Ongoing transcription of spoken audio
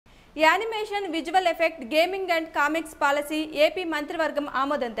Animation, visual effect, gaming and comics policy AP మంత్రివర్గం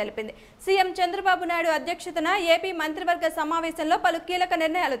ఆమోదం తెలిపింది. సీఎం చంద్రబాబు నాయుడు అధ్యక్షతన ఏపీ మంత్రివర్గ సమావేశంలో పలు కీలక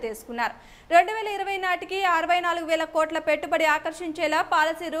నిర్ణయాలు తీసుకున్నారు. 2020 నాటికి 64,000 కోట్ల పెట్టుబడి ఆకర్షించేలా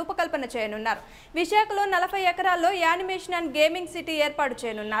పాలసీ రూపకల్పన చేయనున్నారు. విశాఖలో 40 ఎకరాల్లో యానిమేషన్ అండ్ గేమింగ్ సిటీ ఏర్పాటు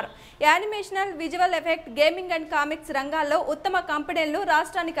చేయనున్నారు. యానిమేషనల్, visual effect, gaming and comics రంగాల్లో ఉత్తమ కంపెనీలను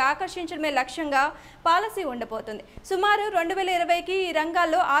రాష్ట్రానికి ఆకర్షించడమే లక్ష్యంగా పాలసీ ఉండబోతుంది. సుమారు 2020కి ఈ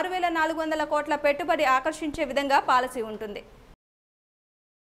రంగాల్లో 6,400 కోట్ల పెట్టుబడి ఆకర్షించే విధంగా పాలసీ ఉంటుంది.